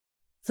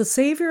The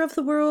Saviour of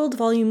the World,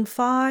 Volume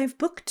 5,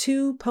 Book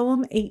 2,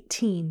 Poem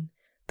 18.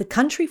 The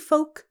Country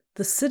Folk,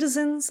 the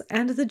Citizens,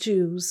 and the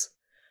Jews.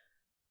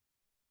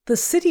 The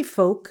city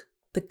folk,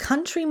 the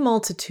country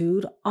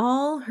multitude,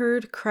 all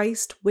heard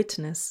Christ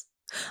witness.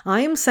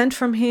 I am sent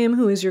from him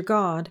who is your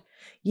God.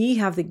 Ye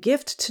have the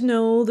gift to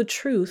know the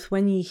truth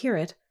when ye hear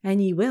it, and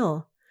ye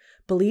will.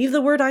 Believe the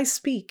word I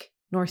speak,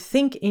 nor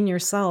think in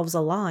yourselves a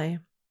lie.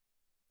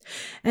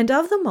 And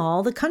of them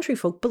all the country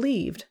folk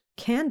believed.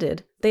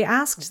 Candid, they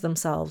asked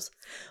themselves,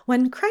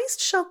 when Christ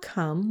shall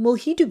come, will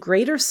he do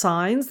greater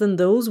signs than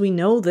those we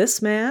know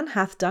this man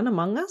hath done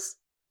among us?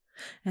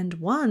 And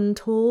one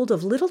told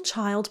of little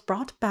child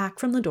brought back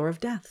from the door of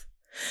death.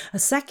 A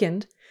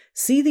second,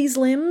 see these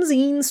limbs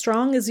e'en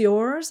strong as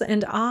yours,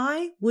 and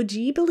I, would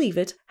ye believe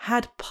it,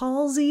 had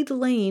palsied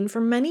lain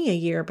for many a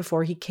year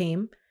before he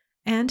came,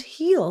 and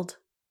healed.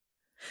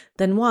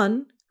 Then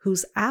one,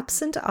 whose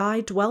absent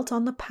eye dwelt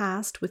on the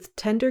past with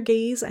tender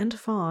gaze and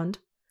fond,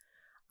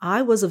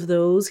 I was of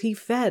those he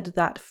fed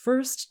that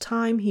first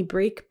time he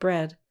brake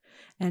bread,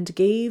 and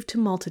gave to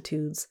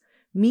multitudes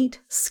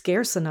meat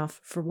scarce enough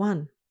for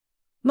one.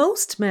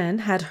 Most men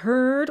had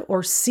heard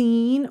or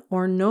seen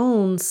or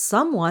known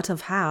somewhat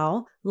of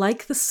how,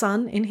 like the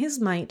sun in his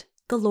might,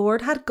 the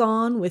Lord had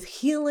gone with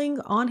healing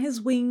on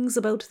his wings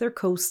about their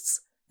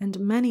coasts, and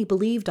many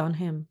believed on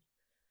him.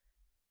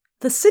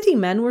 The city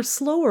men were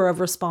slower of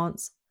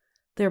response.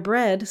 Their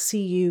bread,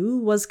 see you,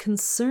 was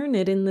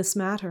concerned in this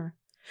matter.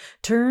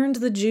 Turned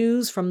the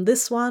Jews from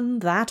this one,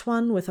 that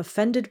one, with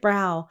offended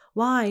brow.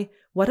 Why,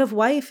 what of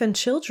wife and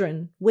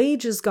children,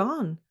 wages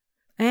gone?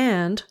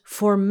 And,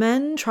 for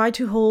men try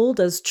to hold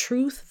as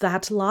truth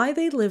that lie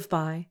they live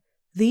by,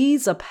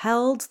 these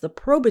upheld the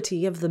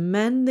probity of the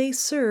men they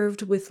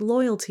served with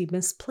loyalty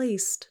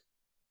misplaced.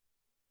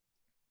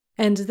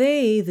 And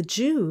they, the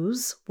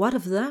Jews, what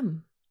of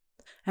them?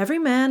 Every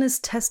man is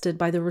tested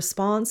by the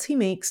response he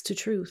makes to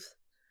truth.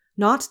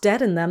 Not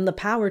dead in them the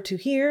power to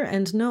hear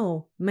and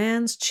know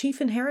man's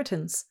chief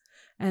inheritance,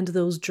 and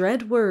those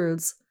dread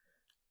words,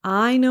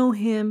 I know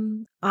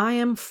him, I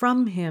am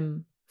from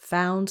him,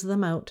 found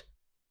them out.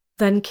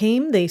 Then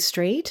came they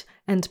straight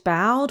and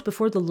bowed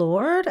before the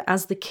Lord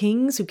as the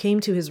kings who came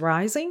to his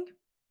rising?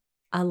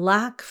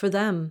 Alack for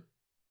them!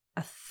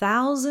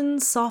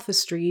 1,000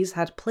 sophistries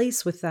had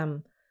place with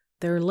them,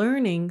 their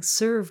learning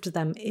served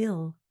them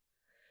ill.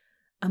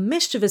 A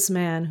mischievous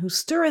man who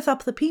stirreth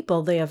up the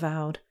people, they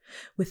avowed.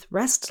 With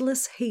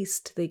restless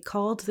haste they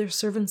called their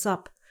servants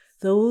up,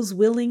 those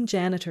willing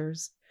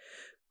janitors.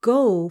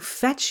 Go,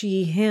 fetch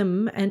ye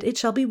him, and it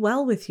shall be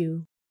well with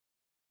you.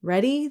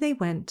 Ready they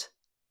went.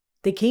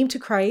 They came to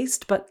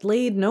Christ, but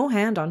laid no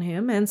hand on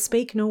him, and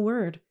spake no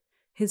word.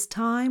 His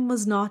time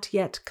was not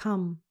yet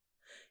come.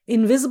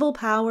 Invisible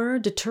power,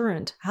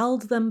 deterrent,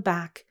 held them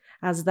back,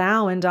 as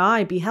thou and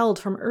I beheld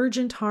from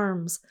urgent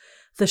harms.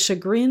 The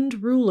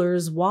chagrined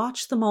rulers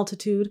watch the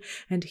multitude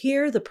and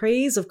hear the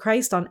praise of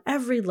Christ on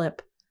every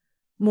lip.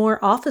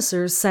 More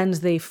officers send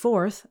they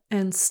forth,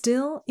 and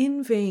still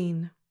in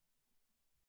vain.